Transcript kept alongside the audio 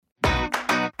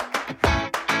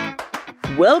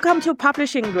Welcome to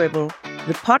Publishing Dribble,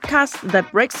 the podcast that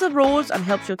breaks the rules and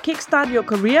helps you kickstart your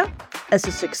career as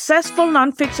a successful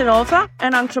nonfiction author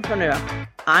and entrepreneur.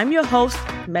 I'm your host,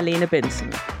 Malene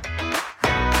Benson.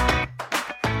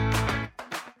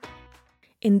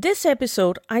 In this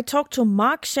episode, I talk to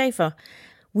Mark Schaefer.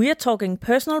 We are talking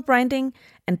personal branding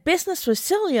and business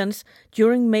resilience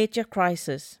during major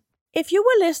crises. If you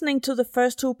were listening to the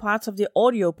first two parts of the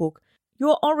audiobook, you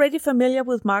are already familiar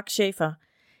with Mark Schaefer.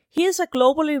 He is a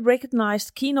globally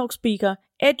recognized keynote speaker,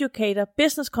 educator,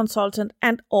 business consultant,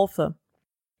 and author.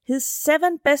 His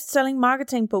 7 best-selling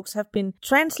marketing books have been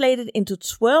translated into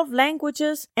 12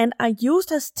 languages and are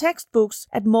used as textbooks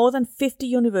at more than 50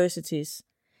 universities.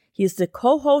 He is the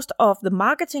co-host of The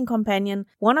Marketing Companion,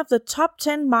 one of the top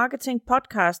 10 marketing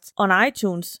podcasts on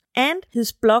iTunes, and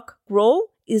his blog, Grape,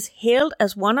 is hailed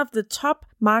as one of the top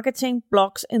marketing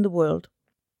blogs in the world.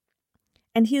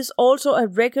 And he is also a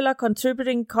regular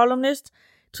contributing columnist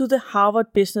to the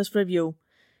Harvard Business Review.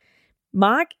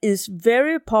 Mark is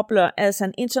very popular as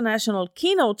an international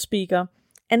keynote speaker,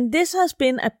 and this has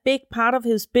been a big part of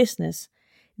his business.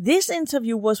 This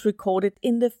interview was recorded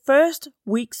in the first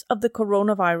weeks of the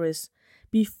coronavirus,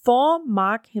 before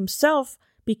Mark himself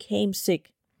became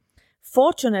sick.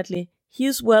 Fortunately, he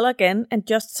is well again and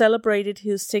just celebrated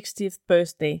his 60th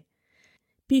birthday.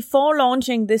 Before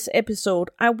launching this episode,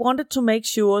 I wanted to make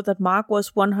sure that Mark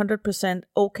was 100%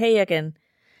 okay again.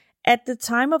 At the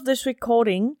time of this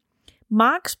recording,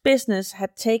 Mark's business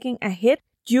had taken a hit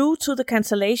due to the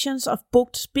cancellations of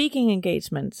booked speaking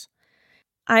engagements.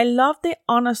 I love the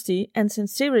honesty and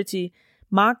sincerity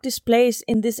Mark displays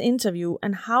in this interview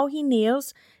and how he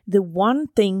nails the one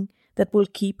thing that will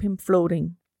keep him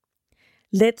floating.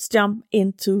 Let's jump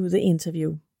into the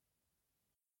interview.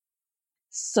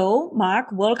 So, Mark,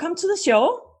 welcome to the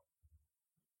show.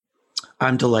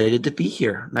 I'm delighted to be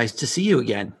here. Nice to see you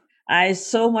again. I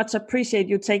so much appreciate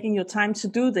you taking your time to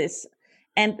do this.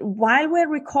 And while we're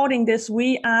recording this,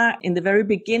 we are in the very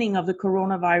beginning of the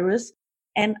coronavirus.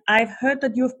 And I've heard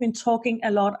that you've been talking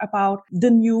a lot about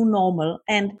the new normal.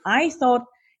 And I thought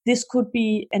this could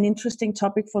be an interesting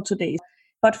topic for today.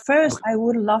 But first, I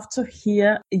would love to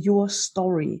hear your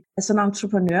story as an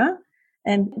entrepreneur.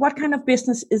 And what kind of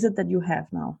business is it that you have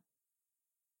now?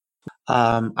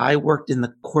 I worked in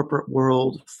the corporate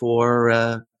world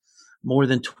for more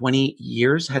than 20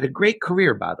 years. Had a great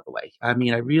career, by the way. I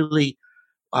mean,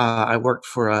 I worked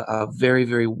for a very,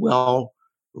 very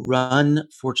well-run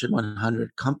Fortune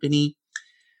 100 company.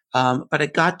 But I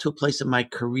got to a place in my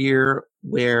career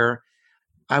where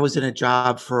I was in a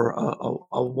job for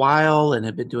a while and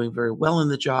had been doing very well in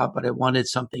the job, but I wanted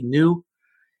something new.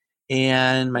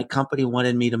 And my company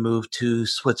wanted me to move to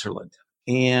Switzerland.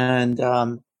 And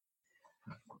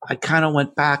I kind of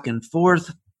went back and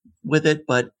forth with it.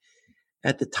 But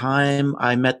at the time,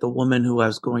 I met the woman who I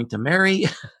was going to marry.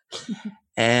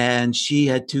 And she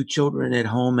had 2 children at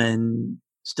home and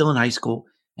still in high school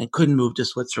and couldn't move to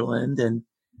Switzerland. And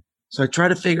so I tried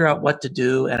to figure out what to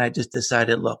do. And I just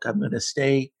decided, look, I'm going to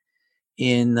stay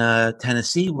in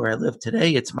Tennessee where I live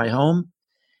today. It's my home.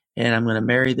 And I'm going to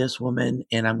marry this woman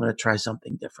and I'm going to try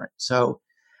something different. So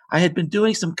I had been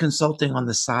doing some consulting on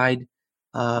the side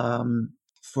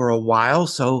for a while.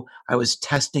 So I was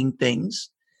testing things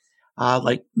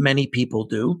like many people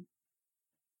do.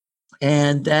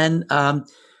 And then,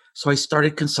 so I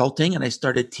started consulting and I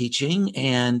started teaching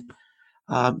and,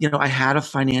 I had a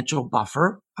financial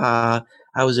buffer. I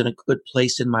was in a good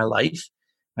place in my life.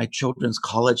 My children's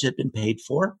college had been paid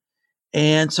for.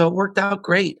 And so it worked out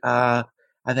great.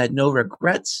 I've had no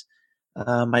regrets.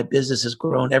 My business has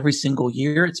grown every single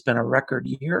year. It's been a record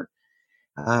year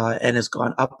and has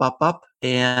gone up, up, up.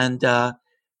 And, I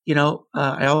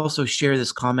also share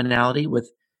this commonality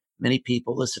with many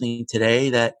people listening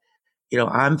today that,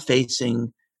 I'm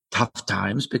facing tough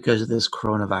times because of this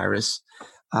coronavirus.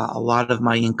 A lot of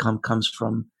my income comes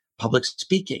from public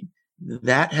speaking.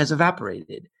 That has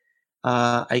evaporated.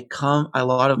 A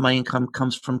lot of my income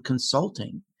comes from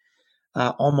consulting.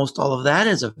 Almost all of that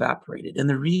has evaporated. And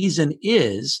the reason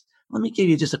is, let me give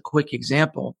you just a quick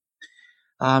example.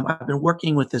 I've been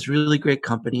working with this really great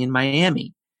company in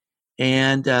Miami.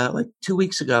 And like 2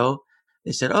 weeks ago,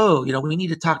 they said, we need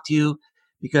to talk to you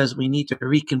because we need to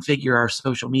reconfigure our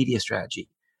social media strategy.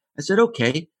 I said,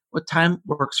 okay, what time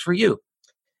works for you?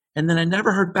 And then I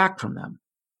never heard back from them.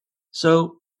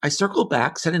 So I circled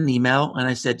back, sent an email, and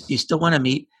I said, do you still want to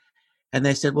meet? And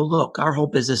they said, well, look, our whole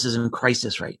business is in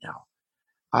crisis right now.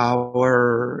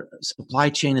 Our supply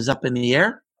chain is up in the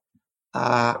air.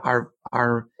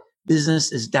 Our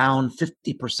business is down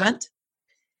 50%,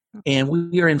 and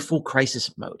we are in full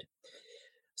crisis mode.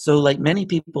 So like many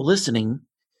people listening,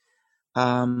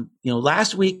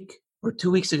 Last week or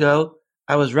 2 weeks ago,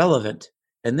 I was relevant,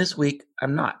 and this week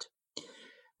I'm not,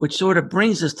 which sort of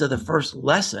brings us to the first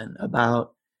lesson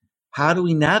about how do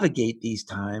we navigate these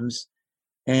times.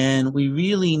 And we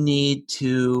really need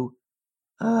to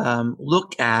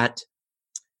look at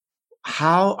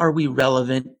how are we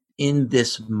relevant in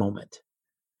this moment.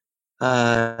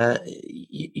 I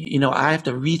have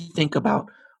to rethink about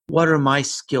what are my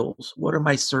skills, what are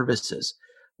my services,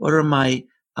 what are my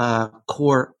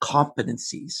core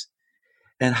competencies,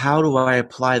 and how do I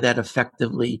apply that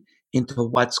effectively into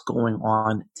what's going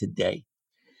on today.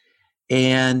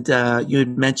 And you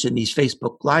had mentioned these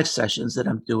Facebook Live sessions that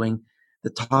I'm doing. The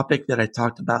topic that I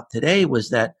talked about today was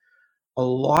that a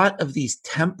lot of these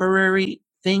temporary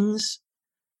things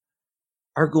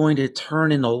are going to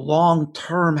turn into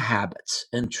long-term habits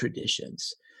and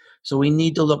traditions. So we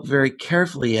need to look very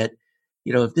carefully at,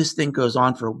 if this thing goes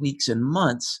on for weeks and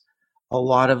months, a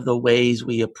lot of the ways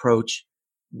we approach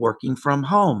working from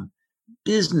home,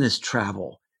 business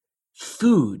travel,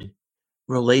 food,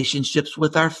 relationships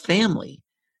with our family,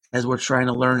 as we're trying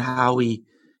to learn how we,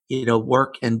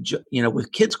 work and,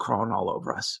 with kids crawling all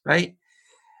over us, right?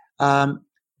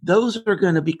 Those are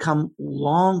going to become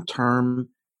long-term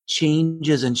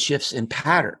changes and shifts in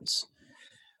patterns.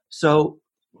 So,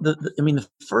 the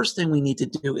first thing we need to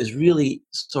do is really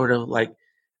sort of like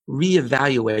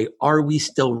reevaluate, are we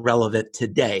still relevant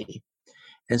today?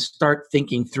 And start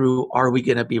thinking through, are we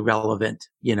going to be relevant,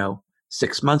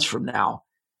 6 months from now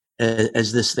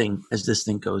as this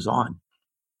thing goes on?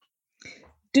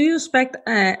 Do you expect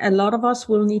a lot of us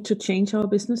will need to change our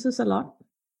businesses a lot?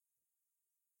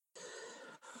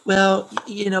 Well,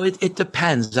 it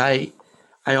depends. I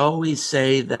always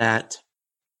say that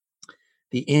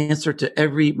the answer to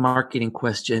every marketing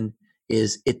question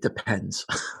is it depends.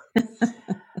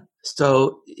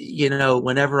 So,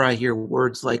 whenever I hear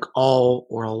words like all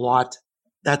or a lot,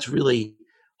 that's really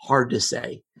hard to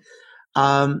say.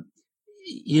 I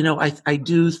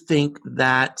do think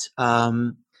that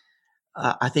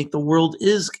I think the world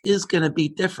is going to be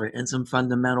different in some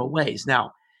fundamental ways.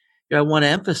 Now, I want to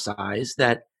emphasize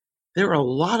that there are a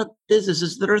lot of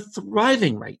businesses that are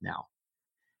thriving right now.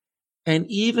 And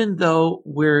even though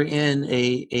we're in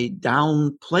a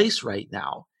down place right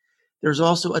now, there's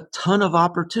also a ton of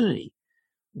opportunity.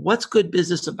 What's good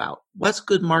business about? What's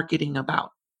good marketing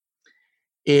about?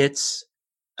 It's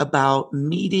about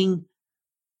meeting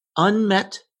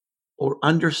unmet or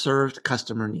underserved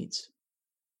customer needs.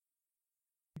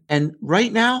 And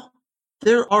right now,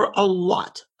 there are a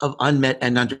lot of unmet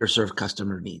and underserved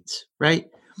customer needs, right?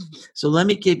 So let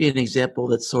me give you an example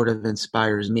that sort of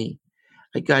inspires me.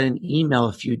 I got an email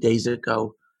a few days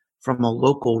ago from a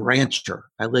local rancher.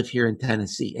 I live here in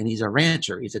Tennessee, and he's a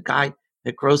rancher. He's a guy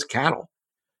that grows cattle.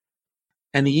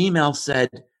 And the email said,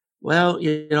 well,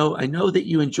 I know that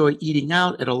you enjoy eating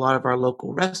out at a lot of our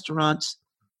local restaurants,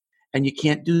 and you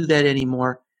can't do that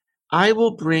anymore. I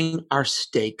will bring our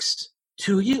steaks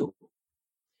to you.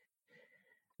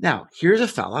 Now, here's a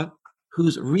fella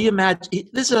who's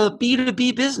reimagined. This is a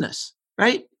B2B business,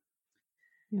 right?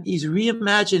 Yeah. He's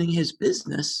reimagining his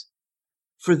business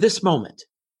for this moment.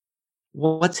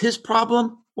 What's his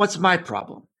problem? What's my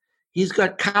problem? He's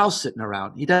got cows sitting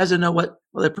around. He doesn't know well,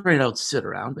 they probably don't sit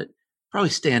around, but probably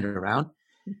stand around.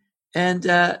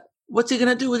 And what's he going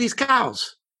to do with these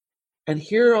cows? And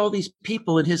here are all these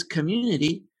people in his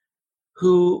community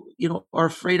who, are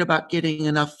afraid about getting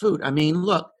enough food. I mean,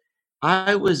 look,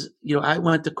 I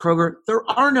went to Kroger. There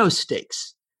are no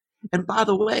steaks. And by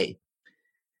the way,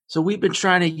 so we've been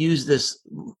trying to use this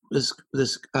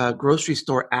grocery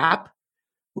store app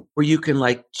where you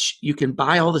can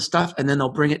buy all the stuff and then they'll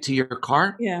bring it to your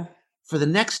car. Yeah. For the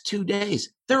next 2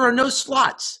 days, there are no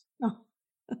slots. Oh.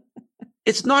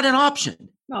 It's not an option.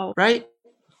 No. Right?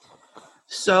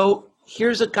 So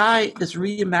here's a guy that's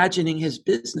reimagining his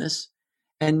business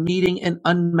and meeting an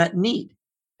unmet need,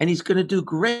 and he's going to do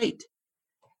great.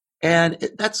 And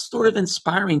that's sort of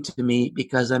inspiring to me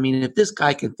because, if this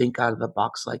guy can think out of the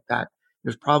box like that,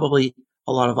 there's probably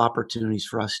a lot of opportunities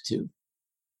for us too.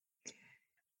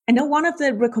 I know one of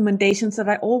the recommendations that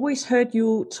I always heard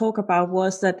you talk about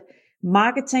was that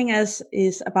marketing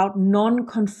is about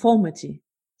nonconformity.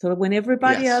 So when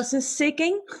everybody else is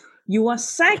zigging, you are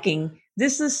sagging.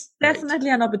 This is definitely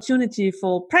an opportunity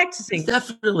for practicing. It's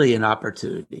definitely an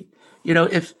opportunity.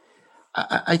 If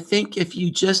I think if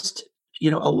you just, a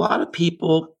lot of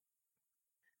people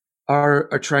are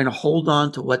trying to hold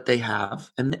on to what they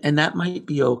have, and that might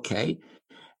be okay.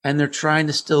 And they're trying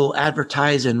to still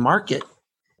advertise and market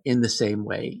in the same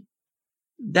way.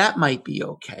 That might be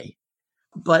okay.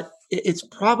 But it's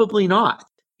probably not.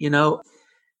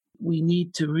 we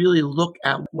need to really look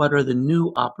at what are the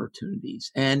new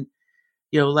opportunities. And,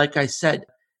 like I said,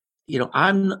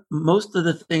 most of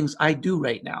the things I do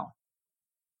right now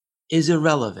is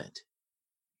irrelevant,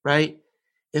 right?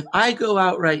 If I go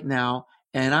out right now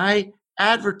and I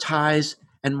advertise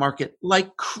and market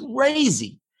like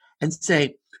crazy and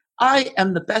say, I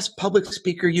am the best public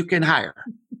speaker you can hire,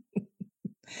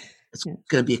 it's going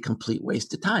to be a complete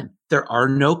waste of time. There are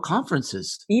no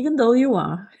conferences. Even though you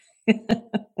are.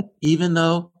 Even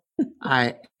though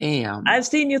I am. I've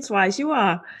seen you twice. You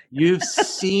are. You've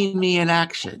seen me in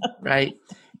action, right?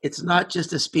 It's not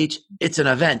just a speech, it's an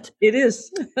event. It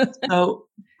is. So,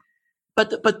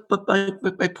 but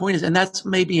my point is, and that's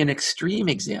maybe an extreme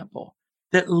example,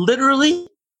 that literally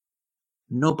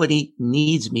nobody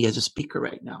needs me as a speaker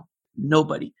right now.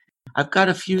 Nobody. I've got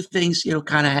a few things,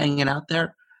 kind of hanging out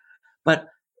there, but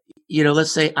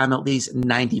let's say I'm at least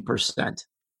 90%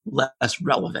 less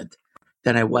relevant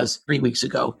than I was 3 weeks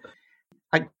ago.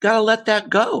 I got to let that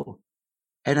go.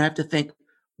 And I have to think,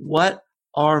 what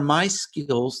are my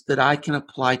skills that I can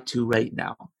apply to right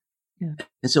now? Yeah.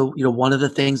 And so, one of the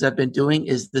things I've been doing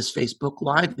is this Facebook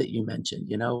Live that you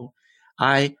mentioned.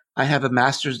 I have a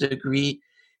master's degree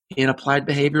in applied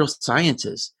behavioral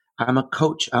sciences. I'm a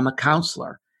coach. I'm a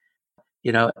counselor.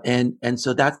 And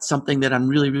so that's something that I'm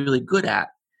really, really good at.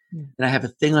 Yeah. And I have a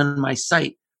thing on my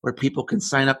site where people can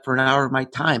sign up for an hour of my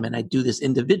time, and I do this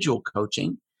individual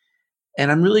coaching,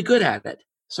 and I'm really good at it.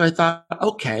 So I thought,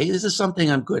 okay, this is something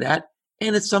I'm good at,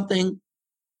 and it's something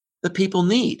that people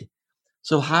need.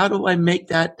 So how do I make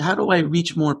that? How do I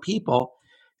reach more people?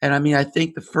 And I mean, I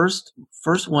think the first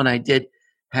one I did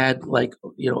had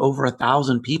over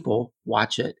 1,000 people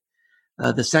watch it.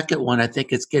 The second one, I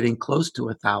think it's getting close to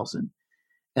 1,000.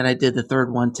 And I did the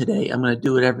third one today. I'm going to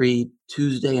do it every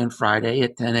Tuesday and Friday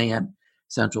at 10 a.m.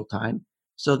 Central Time.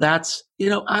 So that's,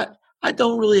 I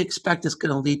don't really expect it's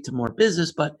going to lead to more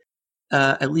business, but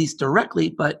at least directly.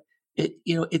 But it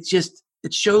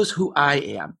shows who I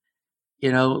am.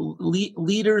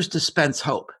 Leaders dispense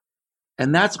hope,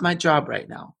 and that's my job right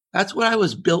now. That's what I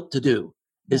was built to do,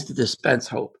 is to dispense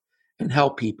hope and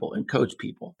help people and coach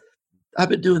people. I've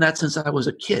been doing that since I was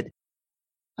a kid.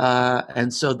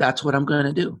 And so that's what I'm going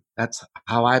to do. That's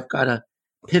how I've got to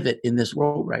pivot in this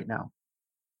world right now.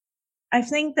 I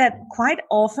think that quite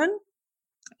often,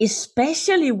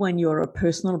 especially when you're a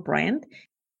personal brand,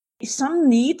 some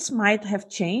needs might have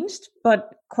changed,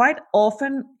 but quite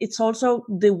often it's also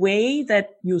the way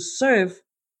that you serve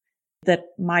that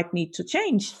might need to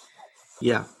change.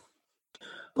 Yeah.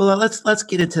 Well, let's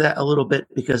get into that a little bit,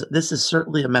 because this is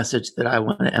certainly a message that I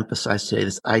want to emphasize today,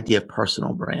 this idea of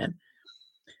personal brand.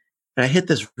 And I hit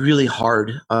this really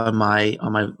hard on my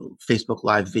Facebook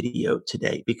Live video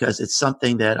today, because it's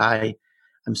something that I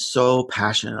am so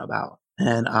passionate about.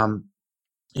 And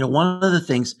one of the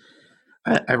things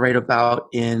I write about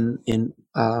in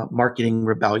Marketing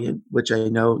Rebellion, which I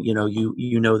know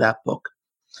you know that book.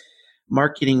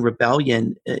 Marketing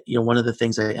Rebellion, one of the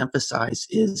things I emphasize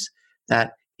is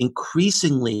that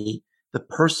increasingly the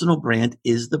personal brand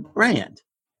is the brand.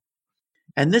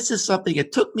 And this is something,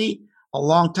 it took me a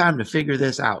long time to figure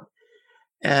this out.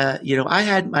 I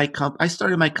had I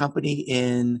started my company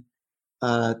in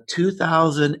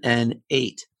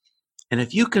 2008. And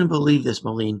if you can believe this,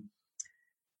 Moline,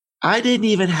 I didn't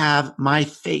even have my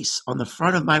face on the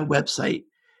front of my website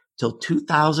till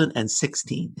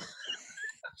 2016.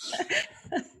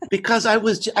 Because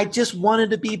I just wanted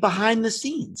to be behind the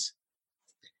scenes.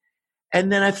 And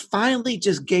then I finally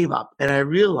just gave up, and I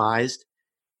realized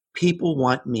people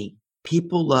want me.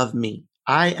 People love me.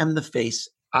 I am the face.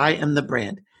 I am the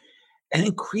brand. And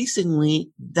increasingly,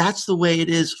 that's the way it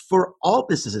is for all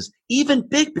businesses, even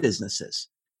big businesses.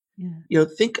 Yeah.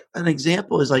 Think an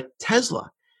example is like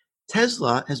Tesla.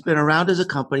 Tesla has been around as a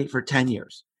company for 10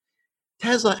 years.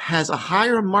 Tesla has a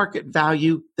higher market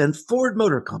value than Ford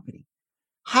Motor Company.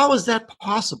 How is that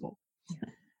possible?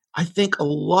 I think a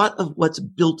lot of what's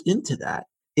built into that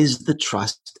is the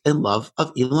trust and love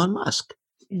of Elon Musk.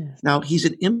 Yes. Now, he's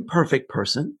an imperfect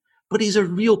person, but he's a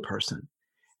real person.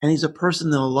 And he's a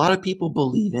person that a lot of people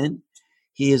believe in.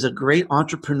 He is a great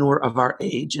entrepreneur of our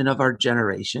age and of our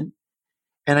generation.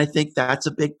 And I think that's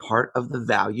a big part of the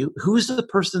value. Who's the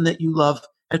person that you love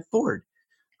at Ford?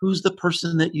 Who's the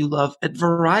person that you love at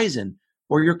Verizon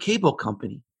or your cable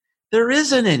company? There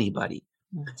isn't anybody.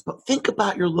 Yes. But think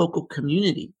about your local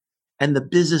community and the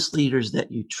business leaders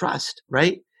that you trust,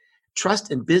 right?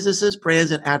 Trust in businesses,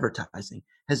 brands, and advertising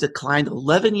has declined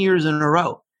 11 years in a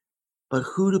row. But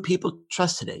who do people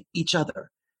trust today? Each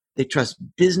other. They trust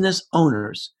business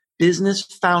owners, business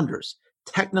founders,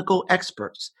 technical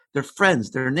experts, their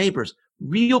friends, their neighbors,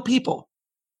 real people.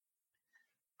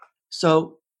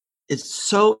 So it's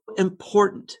so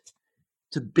important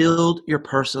to build your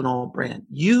personal brand.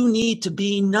 You need to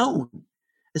be known,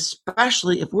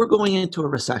 especially if we're going into a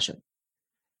recession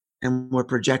and we're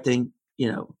projecting,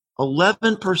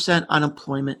 11%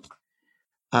 unemployment.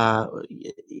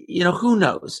 Who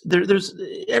knows? There's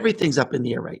everything's up in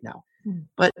the air right now.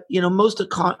 But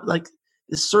like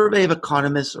the survey of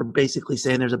economists are basically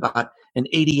saying there's about an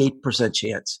 88%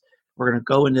 chance we're going to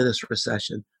go into this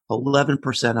recession.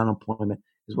 11% unemployment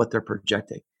is what they're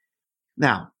projecting.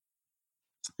 Now,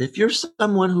 if you're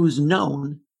someone who's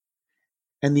known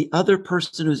and the other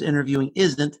person who's interviewing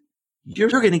isn't, you're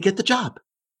going to get the job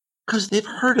because they've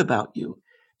heard about you.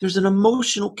 There's an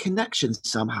emotional connection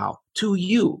somehow to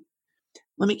you.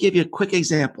 Let me give you a quick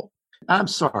example. I'm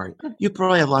sorry. You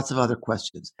probably have lots of other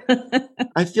questions.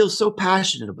 I feel so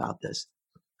passionate about this.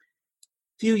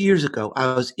 A few years ago,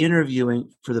 I was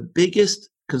interviewing for the biggest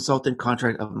consulting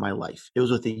contract of my life. It was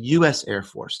with the U.S. Air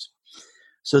Force.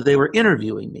 So they were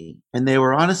interviewing me, and they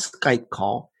were on a Skype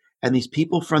call, and these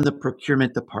people from the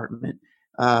procurement department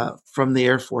from the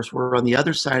Air Force were on the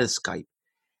other side of Skype.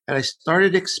 And I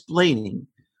started explaining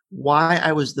why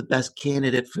I was the best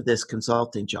candidate for this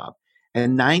consulting job.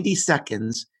 And 90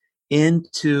 seconds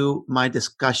into my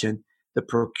discussion, the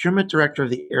procurement director of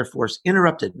the Air Force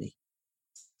interrupted me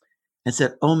and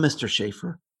said, "Oh, Mr.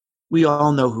 Schaefer, we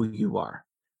all know who you are.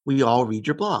 We all read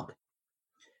your blog."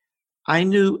 I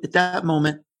knew at that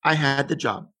moment I had the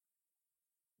job.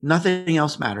 Nothing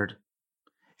else mattered.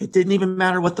 It didn't even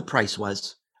matter what the price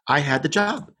was. I had the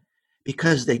job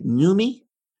because they knew me,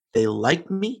 they liked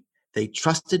me, they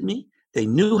trusted me, they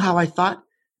knew how I thought,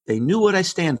 they knew what I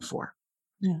stand for.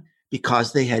 Yeah.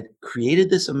 Because they had created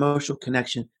this emotional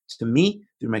connection to me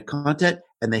through my content,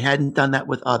 and they hadn't done that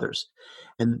with others.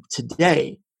 And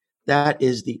today, that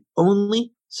is the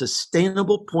only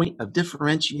sustainable point of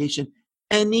differentiation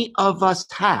any of us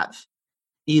have.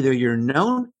 Either you're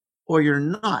known or you're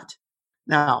not.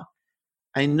 Now,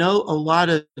 I know a lot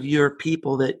of your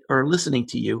people that are listening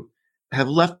to you have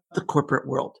left the corporate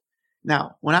world.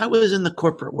 Now, when I was in the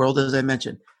corporate world, as I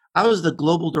mentioned, I was the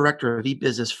global director of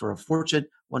e-business for a Fortune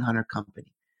 100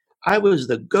 company. I was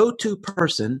the go-to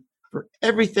person for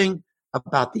everything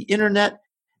about the internet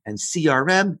and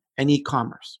CRM and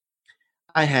e-commerce.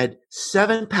 I had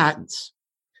 7 patents,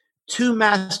 2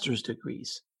 master's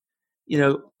degrees,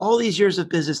 all these years of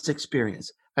business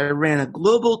experience. I ran a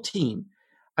global team.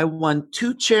 I won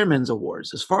 2 chairman's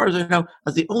awards. As far as I know, I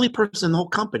was the only person in the whole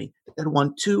company that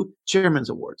won 2 chairman's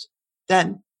awards.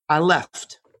 Then I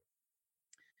left.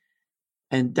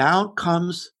 And down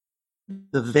comes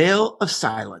the veil of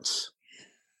silence,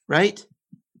 right?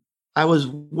 I was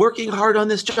working hard on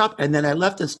this job, and then I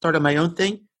left and started my own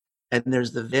thing, and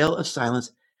there's the veil of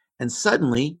silence. And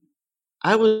suddenly,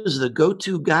 I was the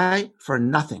go-to guy for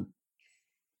nothing.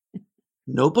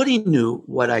 Nobody knew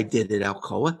what I did at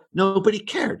Alcoa. Nobody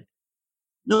cared.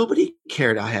 Nobody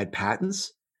cared I had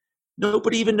patents.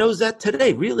 Nobody even knows that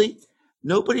today, really.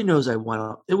 Nobody knows I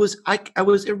won. I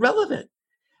was irrelevant.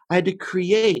 I had to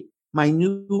create my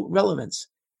new relevance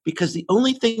because the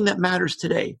only thing that matters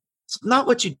today, it's not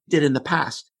what you did in the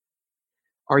past.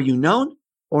 Are you known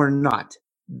or not?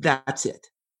 That's it.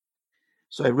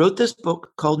 So I wrote this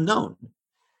book called Known.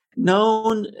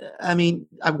 Known,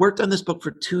 I worked on this book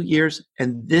for 2 years,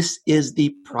 and this is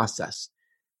the process.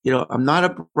 I'm not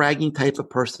a bragging type of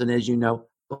person, as you know,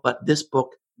 but this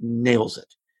book nails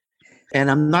it.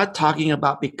 And I'm not talking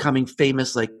about becoming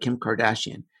famous like Kim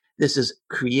Kardashian. This is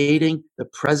creating the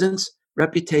presence,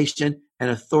 reputation, and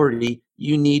authority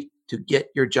you need to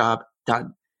get your job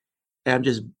done. And I'm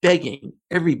just begging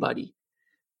everybody,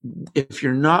 if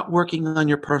you're not working on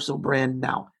your personal brand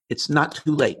now, it's not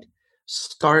too late.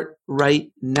 Start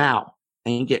right now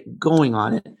and get going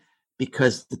on it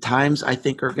because the times I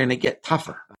think are going to get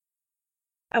tougher.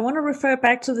 I want to refer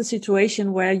back to the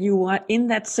situation where you are in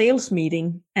that sales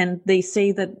meeting and they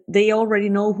say that they already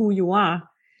know who you are.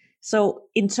 So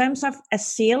in terms of a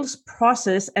sales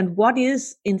process and what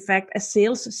is in fact a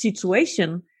sales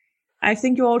situation, I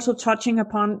think you're also touching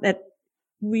upon that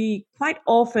we quite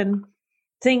often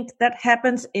think that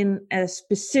happens in a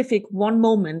specific one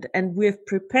moment and we've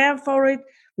prepared for it,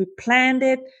 we planned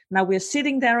it, now we're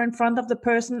sitting there in front of the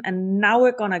person and now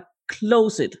we're going to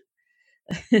close it.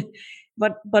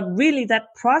 But really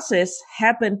that process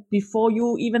happened before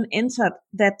you even entered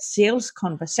that sales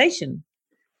conversation.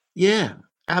 Yeah,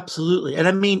 absolutely.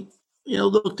 And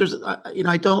look, there's,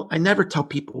 I never tell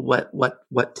people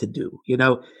what to do,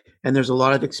 and there's a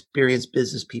lot of experienced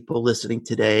business people listening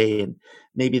today, and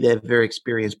maybe they have very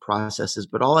experienced processes,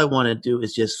 but all I want to do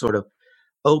is just sort of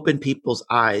open people's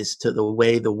eyes to the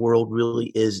way the world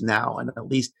really is now, and at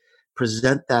least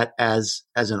present that as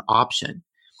an option.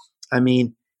 I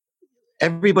mean,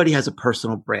 everybody has a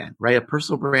personal brand, right? A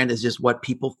personal brand is just what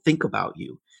people think about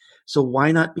you. So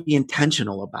why not be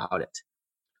intentional about it?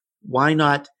 Why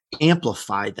not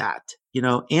amplify that?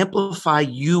 Amplify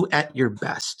you at your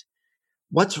best.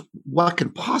 What can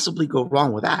possibly go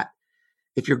wrong with that?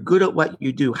 If you're good at what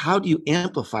you do, how do you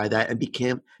amplify that and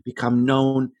become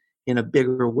known in a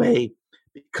bigger way?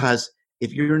 Because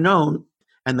if you're known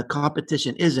and the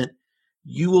competition isn't,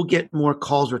 you will get more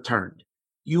calls returned.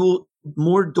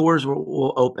 More doors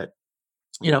will open.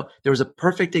 There was a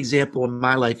perfect example in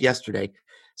my life yesterday.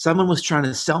 Someone was trying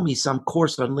to sell me some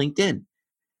course on LinkedIn.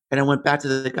 And I went back to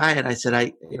the guy and I said,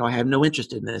 I have no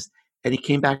interest in this. And he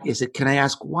came back and he said, can I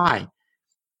ask why?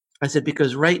 I said,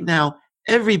 because right now,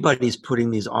 everybody's putting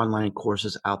these online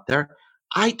courses out there.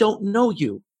 I don't know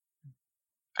you.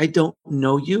 I don't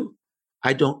know you.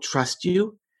 I don't trust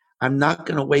you. I'm not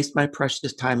going to waste my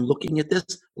precious time looking at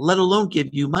this, let alone give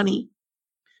you money.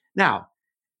 Now,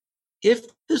 if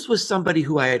this was somebody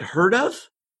who I had heard of,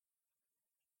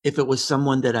 if it was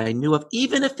someone that I knew of,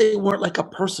 even if they weren't like a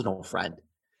personal friend,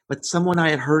 but someone I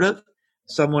had heard of,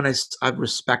 someone I've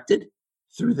respected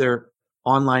through their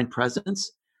online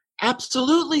presence,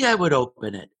 absolutely I would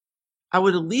open it. I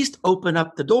would at least open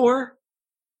up the door.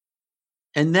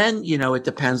 And then, it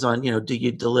depends on, do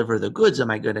you deliver the goods? Am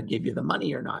I going to give you the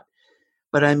money or not?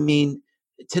 But I mean,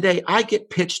 today I get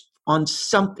pitched on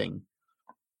something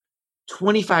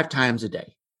 25 times a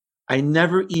day. I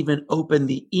never even open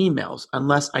the emails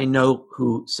unless I know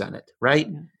who sent it, right?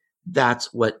 Yeah.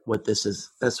 That's what this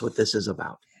is. That's what this is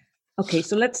about. Okay,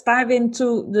 so let's dive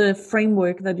into the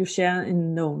framework that you share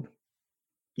in Known.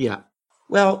 Yeah.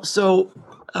 Well, so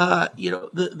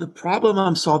the problem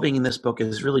I'm solving in this book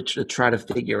is really to try to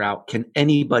figure out, can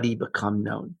anybody become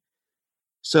known?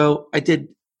 So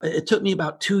it took me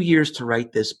about 2 years to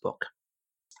write this book.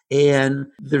 And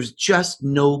there's just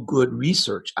no good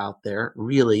research out there,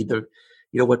 really.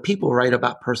 What people write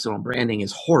about personal branding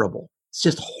is horrible. It's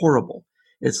just horrible.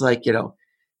 It's like,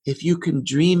 if you can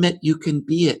dream it, you can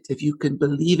be it. If you can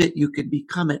believe it, you can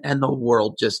become it. And the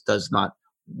world just does not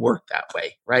work that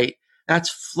way, right? That's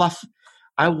fluff.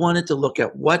 I wanted to look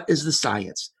at what is the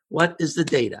science? What is the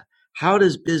data? How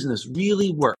does business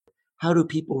really work? How do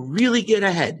people really get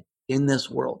ahead in this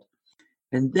world?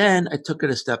 And then I took it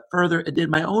a step further and did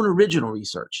my own original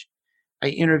research. I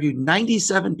interviewed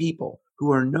 97 people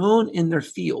who are known in their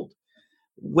field: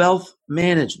 wealth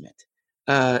management,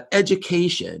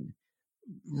 education,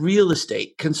 real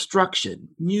estate, construction,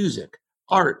 music,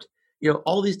 art,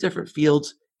 all these different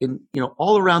fields in,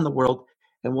 all around the world.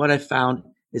 And what I found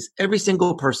is every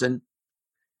single person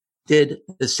did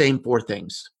the same 4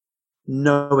 things,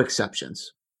 no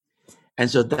exceptions. And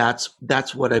so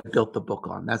that's what I built the book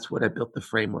on. That's what I built the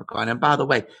framework on. And by the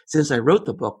way, since I wrote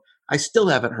the book, I still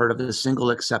haven't heard of a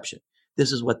single exception.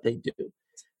 This is what they do.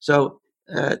 So,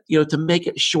 to make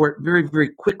it short, very, very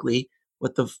quickly,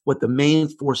 what the main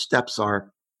 4 steps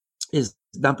are is,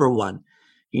 number 1,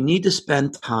 you need to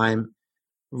spend time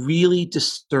really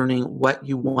discerning what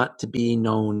you want to be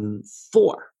known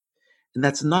for. And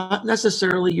that's not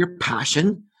necessarily your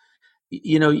passion.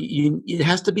 It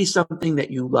has to be something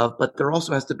that you love, but there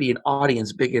also has to be an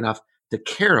audience big enough to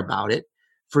care about it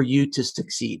for you to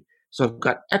succeed. So I've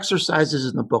got exercises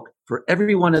in the book for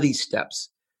every one of these steps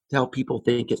to help people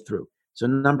think it through. So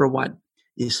number 1,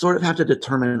 you sort of have to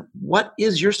determine, what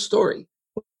is your story?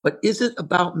 What is it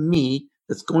about me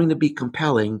that's going to be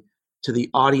compelling to the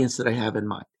audience that I have in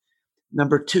mind?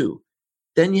 Number 2,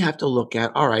 then you have to look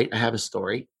at, all right, I have a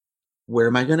story. Where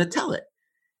am I going to tell it?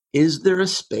 Is there a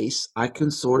space I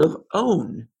can sort of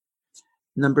own?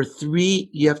 Number 3,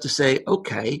 you have to say,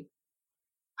 okay,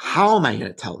 how am I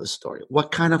going to tell this story?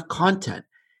 What kind of content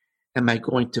am I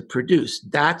going to produce?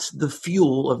 That's the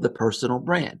fuel of the personal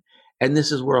brand. And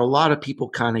this is where a lot of people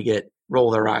kind of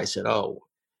roll their eyes and,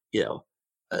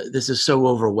 this is so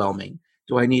overwhelming.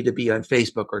 Do I need to be on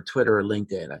Facebook or Twitter or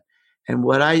LinkedIn? And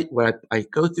what I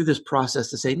go through this process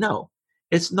to say, no,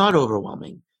 it's not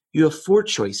overwhelming. You have 4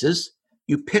 choices.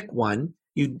 You pick one,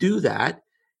 you do that.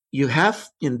 You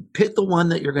pick the one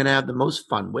that you're going to have the most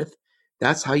fun with.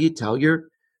 That's how you tell your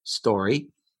story.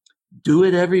 Do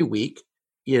it every week.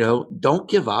 Don't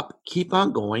give up. Keep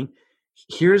on going.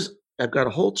 I've got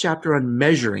a whole chapter on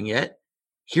measuring it.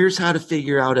 Here's how to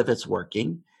figure out if it's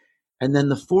working. And then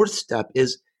the 4th step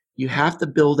is, you have to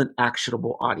build an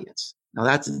actionable audience. Now,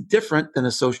 that's different than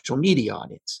a social media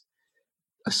audience.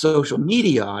 A social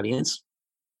media audience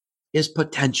is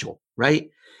potential, right?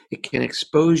 It can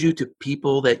expose you to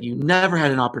people that you never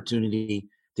had an opportunity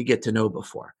to get to know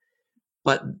before.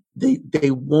 But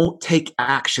they won't take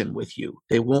action with you.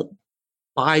 They won't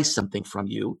buy something from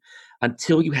you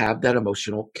until you have that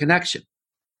emotional connection.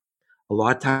 A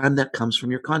lot of time that comes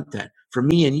from your content. For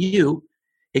me and you,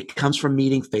 it comes from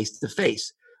meeting face to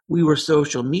face. We were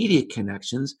social media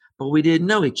connections, but we didn't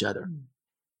know each other.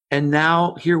 And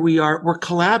now here we are, we're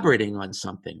collaborating on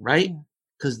something, right?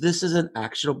 Because this is an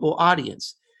actionable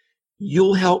audience.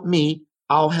 You'll help me,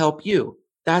 I'll help you.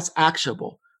 That's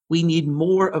actionable. We need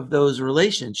more of those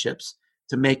relationships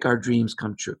to make our dreams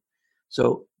come true.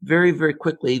 So very, very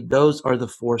quickly, those are the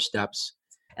 4 steps.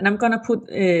 And I'm going to put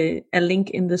a link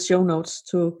in the show notes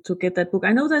to get that book.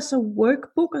 I know there's a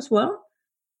workbook as well.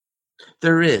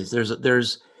 There is. There's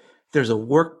a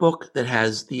workbook that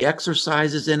has the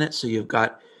exercises in it. So you've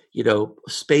got,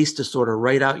 space to sort of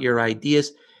write out your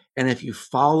ideas. And if you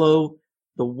follow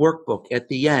the workbook at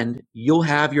the end, you'll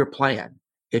have your plan.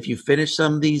 If you finish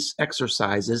some of these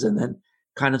exercises and then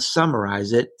kind of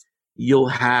summarize it, you'll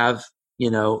have,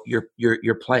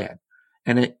 your plan.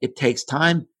 And it takes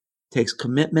time, takes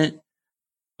commitment,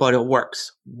 but it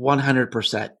works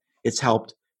 100%. It's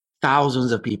helped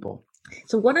thousands of people.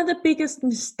 So what are the biggest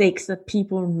mistakes that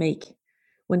people make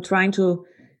when trying to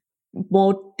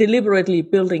more deliberately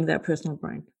building their personal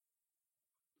brand?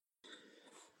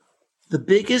 The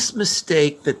biggest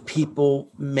mistake that people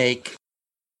make,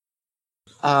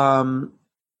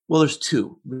 there's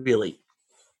 2 really.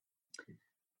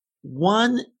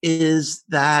 One is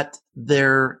that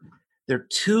they're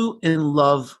too in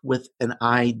love with an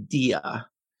idea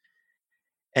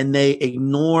and they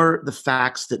ignore the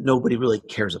facts that nobody really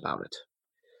cares about it.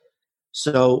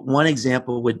 So one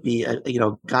example would be, a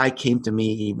guy came to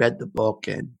me, he read the book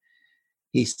and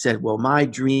he said, well, my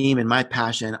dream and my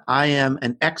passion, I am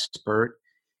an expert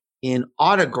in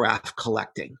autograph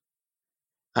collecting.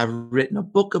 I've written a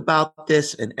book about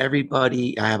this and I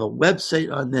have a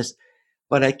website on this,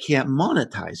 but I can't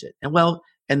monetize it.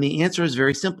 And the answer is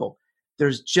very simple.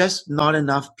 There's just not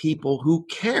enough people who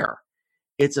care.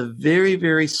 It's a very,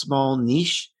 very small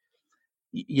niche.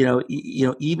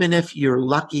 Even if you're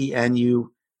lucky and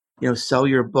you sell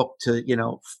your book to,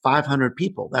 500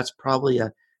 people, that's probably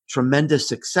a tremendous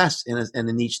success in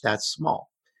a niche that small.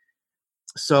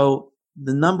 So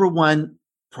the number one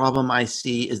problem I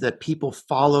see is that people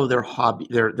follow their hobby,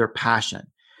 their passion.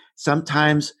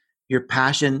 Sometimes your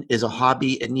passion is a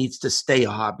hobby. It needs to stay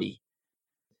a hobby.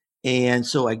 And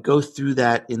so I go through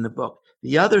that in the book.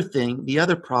 The other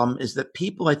problem is that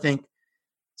people, I think,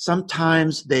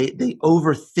 sometimes they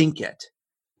overthink it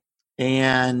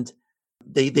and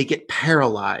they get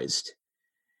paralyzed.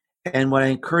 And what I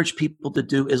encourage people to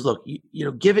do is look,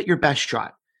 give it your best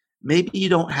shot. Maybe you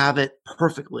don't have it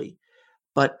perfectly,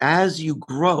 but as you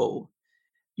grow,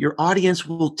 your audience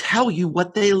will tell you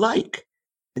what they like.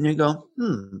 And you go,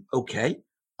 okay,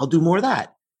 I'll do more of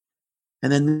that.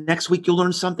 And then the next week you'll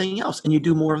learn something else and you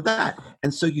do more of that.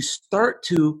 And so you start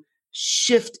to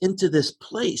shift into this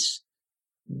place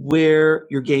where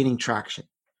you're gaining traction.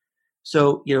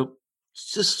 So,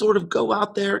 just sort of go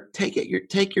out there,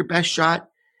 take your best shot,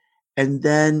 and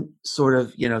then sort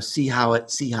of, see how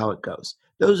it goes.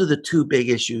 Those are the 2 big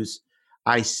issues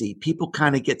I see. People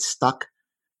kind of get stuck,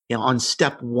 on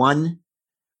step 1.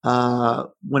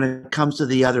 When it comes to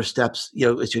the other steps,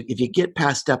 if you get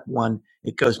past step 1,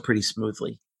 it goes pretty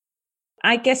smoothly.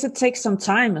 I guess it takes some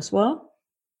time as well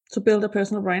to build a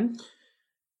personal brand.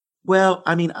 Well,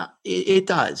 I mean, it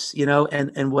does,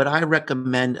 and what I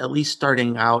recommend, at least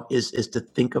starting out, is to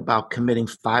think about committing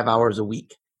 5 hours a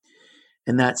week.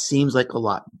 And that seems like a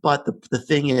lot. But the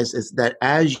thing is that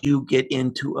as you get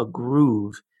into a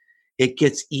groove, it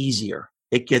gets easier.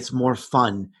 It gets more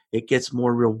fun. It gets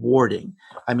more rewarding.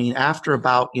 I mean, after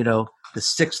about, the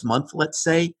 6th month, let's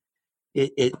say,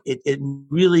 it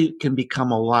really can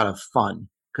become a lot of fun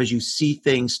because you see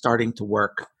things starting to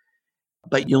work.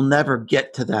 But you'll never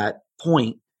get to that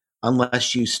point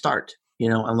unless you start,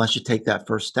 unless you take that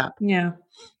first step. Yeah.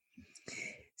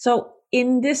 So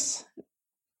in this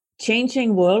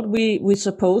changing world, we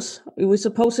suppose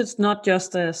it's not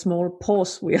just a small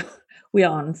pause we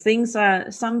are on.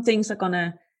 Some things are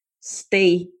gonna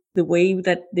stay the way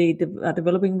that they are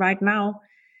developing right now.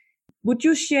 Would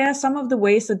you share some of the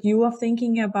ways that you are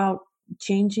thinking about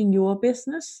changing your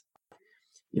business?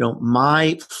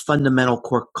 My fundamental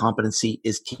core competency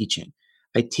is teaching.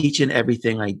 I teach in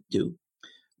everything I do.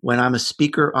 When I'm a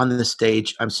speaker on the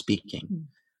stage, I'm speaking.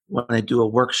 When I do a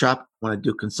workshop, when I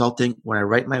do consulting, when I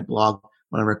write my blog,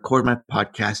 when I record my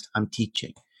podcast, I'm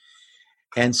teaching.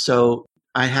 And so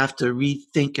I have to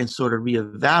rethink and sort of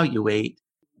reevaluate,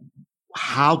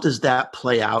 how does that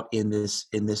play out in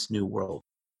this new world?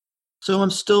 So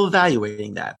I'm still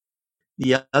evaluating that.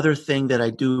 The other thing that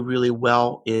I do really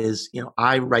well is,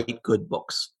 I write good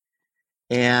books.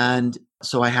 And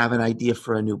so I have an idea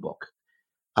for a new book.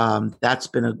 That's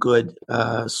been a good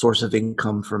source of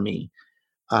income for me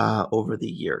over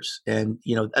the years. And,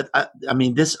 I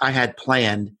mean, this I had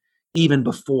planned even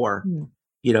before,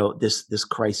 this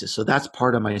crisis. So that's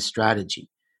part of my strategy.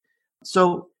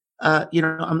 So,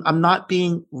 I'm not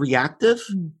being reactive.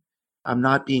 I'm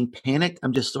not being panicked.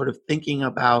 I'm just sort of thinking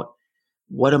about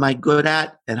what am I good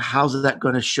at and how's that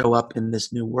going to show up in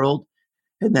this new world,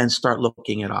 and then start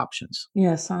looking at options.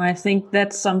 Yes, and I think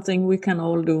that's something we can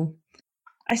all do.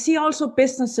 I see also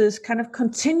businesses kind of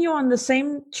continue on the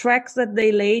same tracks that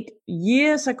they laid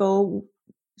years ago,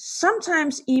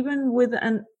 sometimes even with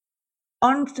an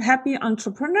unhappy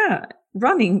entrepreneur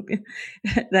running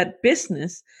that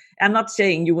business. I'm not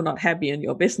saying you were not happy in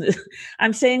your business.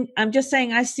 I'm just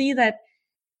saying I see that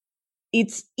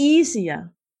it's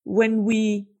easier when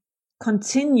we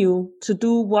continue to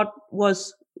do what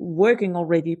was working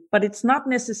already, but it's not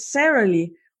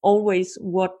necessarily always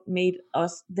what made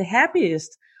us the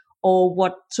happiest or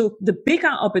what took the bigger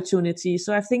opportunity.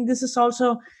 So I think this is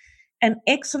also an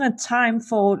excellent time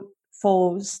for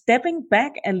stepping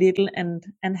back a little and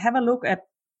have a look at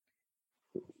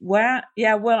where,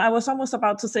 I was almost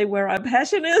about to say where our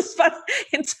passion is, but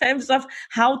in terms of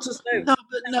how to serve.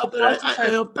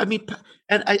 I mean,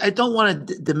 and I don't want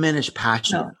to diminish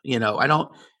passion.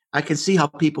 No. I can see how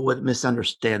people would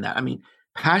misunderstand that. I mean,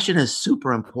 passion is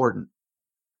super important.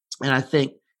 And I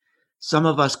think some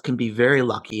of us can be very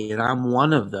lucky, and I'm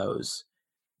one of those,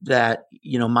 that,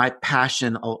 my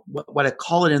passion, what I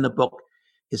call it in the book,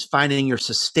 is finding your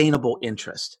sustainable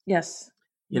interest. Yes.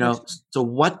 So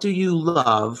what do you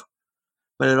love?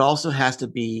 But it also has to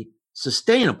be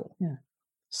sustainable. Yeah.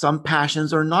 Some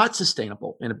passions are not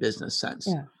sustainable in a business sense.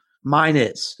 Yeah. Mine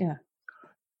is. Yeah.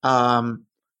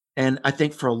 And I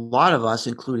think for a lot of us,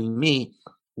 including me,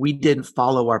 we didn't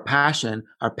follow our passion.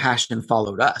 Our passion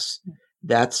followed us.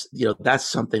 That's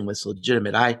something that's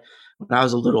legitimate. When I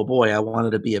was a little boy, I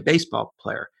wanted to be a baseball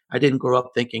player. I didn't grow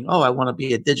up thinking, I want to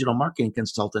be a digital marketing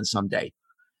consultant someday.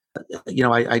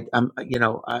 I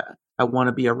want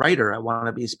to be a writer. I want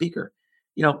to be a speaker.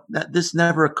 This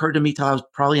never occurred to me till I was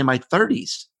probably in my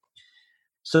 30s.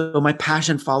 So my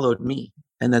passion followed me,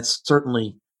 and that's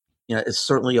certainly, it's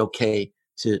certainly okay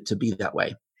to be that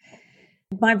way.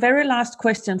 My very last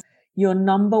question: your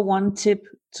number one tip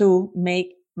to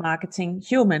make marketing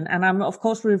human, and I'm of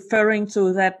course referring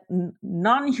to that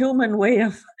non-human way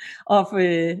of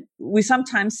we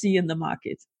sometimes see in the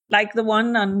market, like the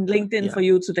one on LinkedIn for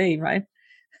you today, right?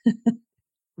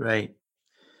 Right.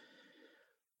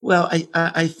 Well,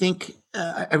 I think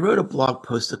I wrote a blog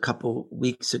post a couple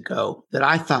weeks ago that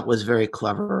I thought was very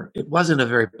clever. It wasn't a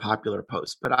very popular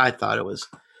post, but I thought it was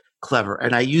clever.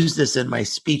 And I used this in my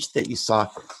speech that you saw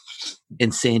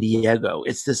in San Diego.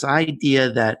 It's this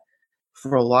idea that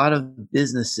for a lot of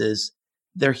businesses,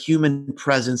 their human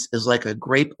presence is like a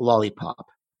grape lollipop.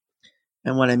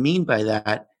 And what I mean by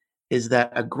that is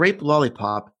that a grape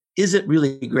lollipop isn't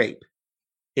really grape.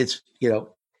 It's,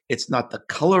 it's not the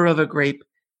color of a grape.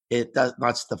 It's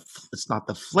not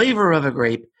the flavor of a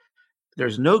grape.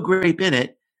 There's no grape in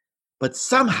it, but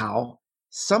somehow,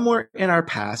 somewhere in our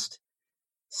past,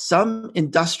 some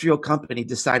industrial company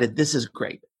decided this is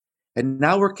grape. And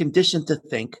now we're conditioned to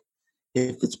think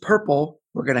if it's purple,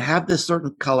 we're going to have this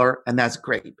certain color, and that's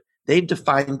grape. They've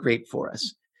defined grape for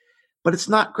us, but it's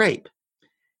not grape.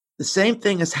 The same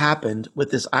thing has happened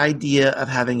with this idea of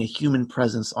having a human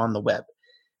presence on the web.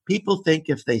 People think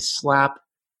if they slap,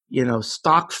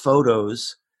 stock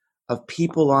photos of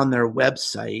people on their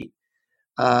website,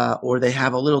 or they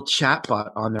have a little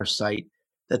chatbot on their site,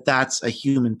 that's a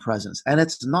human presence. And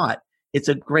it's not. It's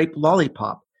a grape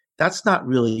lollipop. That's not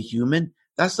really human.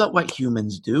 That's not what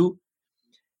humans do.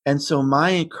 And so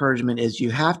my encouragement is you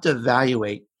have to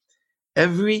evaluate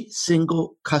every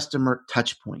single customer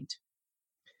touch point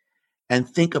and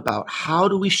think about, how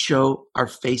do we show our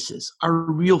faces, our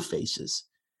real faces,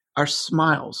 our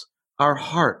smiles, our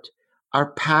heart,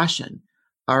 our passion,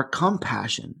 our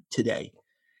compassion today,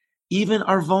 even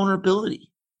our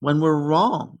vulnerability when we're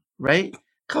wrong, right?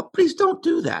 Companies don't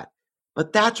do that,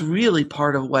 but that's really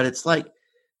part of what it's like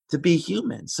to be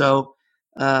human. So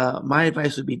my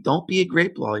advice would be, don't be a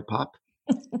grape lollipop.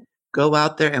 Go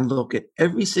out there and look at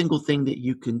every single thing that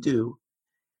you can do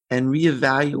and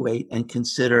reevaluate and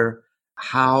consider,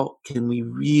 how can we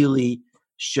really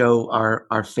show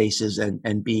our faces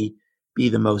and be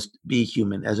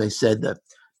human. As I said, the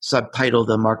subtitle of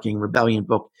the Marketing Rebellion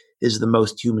book is The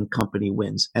Most Human Company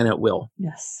Wins, and it will.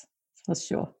 Yes, for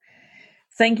sure.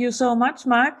 Thank you so much,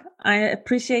 Mark. I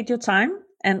appreciate your time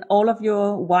and all of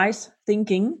your wise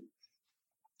thinking.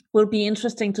 will be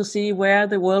interesting to see where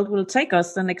the world will take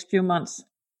us the next few months.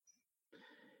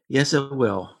 Yes, it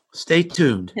will. Stay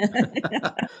tuned.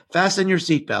 Fasten your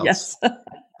seatbelts. Yes.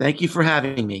 Thank you for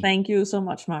having me. Thank you so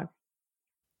much, Mark.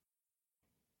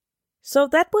 So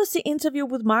that was the interview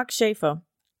with Mark Schaefer.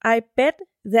 I bet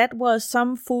that was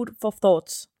some food for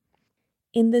thoughts.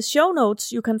 In the show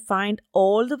notes, you can find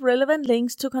all the relevant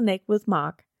links to connect with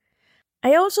Mark.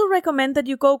 I also recommend that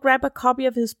you go grab a copy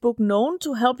of his book Known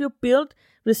to help you build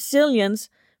resilience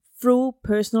through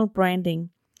personal branding.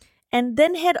 And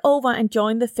then head over and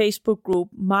join the Facebook group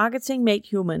Marketing Made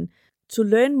Human to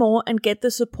learn more and get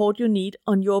the support you need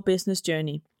on your business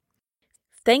journey.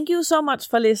 Thank you so much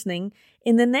for listening.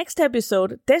 In the next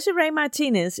episode, Desiree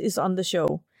Martinez is on the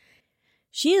show.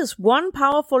 She is one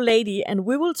powerful lady, and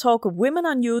we will talk of women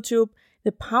on YouTube,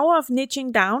 the power of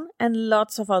niching down, and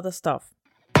lots of other stuff.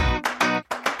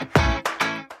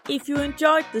 If you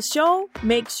enjoyed the show,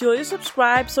 make sure you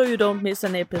subscribe so you don't miss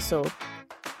an episode.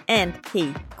 And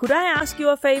hey, could I ask you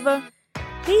a favor?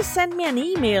 Please send me an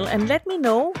email and let me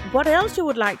know what else you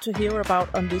would like to hear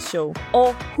about on this show,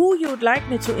 or who you would like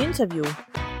me to interview.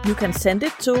 You can send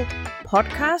it to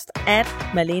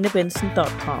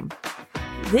podcast@malenebenson.com.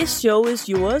 This show is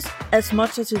yours as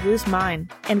much as it is mine,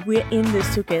 and we're in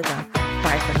this together.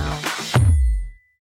 Bye for now.